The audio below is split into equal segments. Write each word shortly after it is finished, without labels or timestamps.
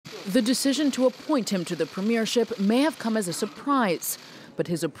The decision to appoint him to the premiership may have come as a surprise, but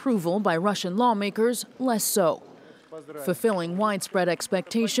his approval by Russian lawmakers less so. Fulfilling widespread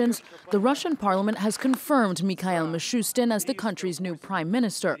expectations, the Russian parliament has confirmed Mikhail Mishustin as the country's new prime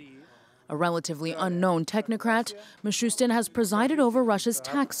minister. A relatively unknown technocrat, Mishustin has presided over Russia's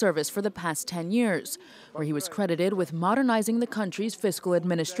tax service for the past 10 years, where he was credited with modernizing the country's fiscal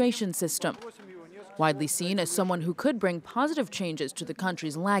administration system. Widely seen as someone who could bring positive changes to the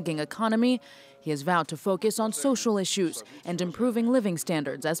country's lagging economy, he has vowed to focus on social issues and improving living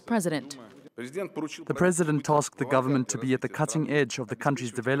standards as president. The president tasked the government to be at the cutting edge of the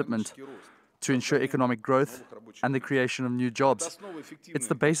country's development, to ensure economic growth and the creation of new jobs. It's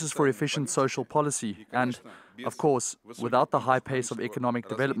the basis for efficient social policy and, of course, without the high pace of economic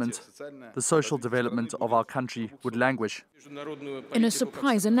development, the social development of our country would languish. In a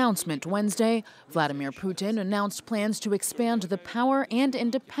surprise announcement Wednesday, Vladimir Putin announced plans to expand the power and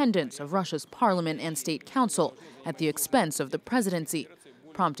independence of Russia's parliament and state council at the expense of the presidency,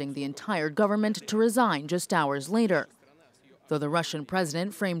 prompting the entire government to resign just hours later. Though the Russian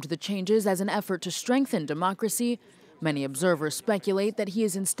president framed the changes as an effort to strengthen democracy, many observers speculate that he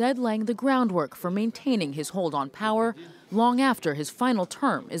is instead laying the groundwork for maintaining his hold on power long after his final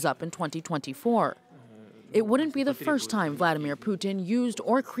term is up in 2024. It wouldn't be the first time Vladimir Putin used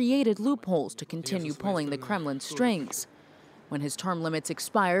or created loopholes to continue pulling the Kremlin's strings. When his term limits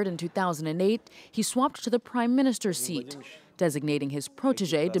expired in 2008, he swapped to the prime minister's seat, designating his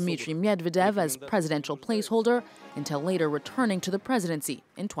protege Dmitry Medvedev as presidential placeholder until later returning to the presidency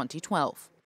in 2012.